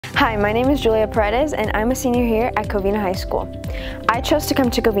Hi, my name is Julia Paredes and I'm a senior here at Covina High School. I chose to come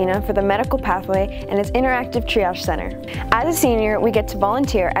to Covina for the medical pathway and its interactive triage center. As a senior, we get to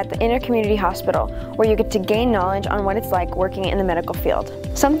volunteer at the Intercommunity Hospital, where you get to gain knowledge on what it's like working in the medical field.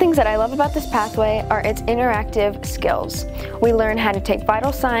 Some things that I love about this pathway are its interactive skills. We learn how to take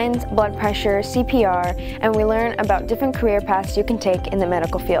vital signs, blood pressure, CPR, and we learn about different career paths you can take in the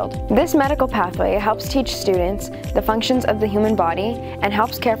medical field. This medical pathway helps teach students the functions of the human body and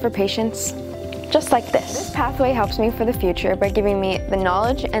helps care for patients just like this. This pathway helps me for the future by giving me the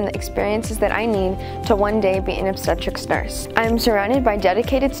knowledge and the experiences that I need to one day be an obstetrics nurse. I am surrounded by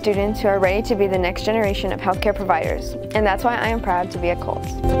dedicated students who are ready to be the next generation of healthcare providers, and that's why I am proud to be at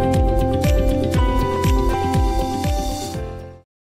Colt.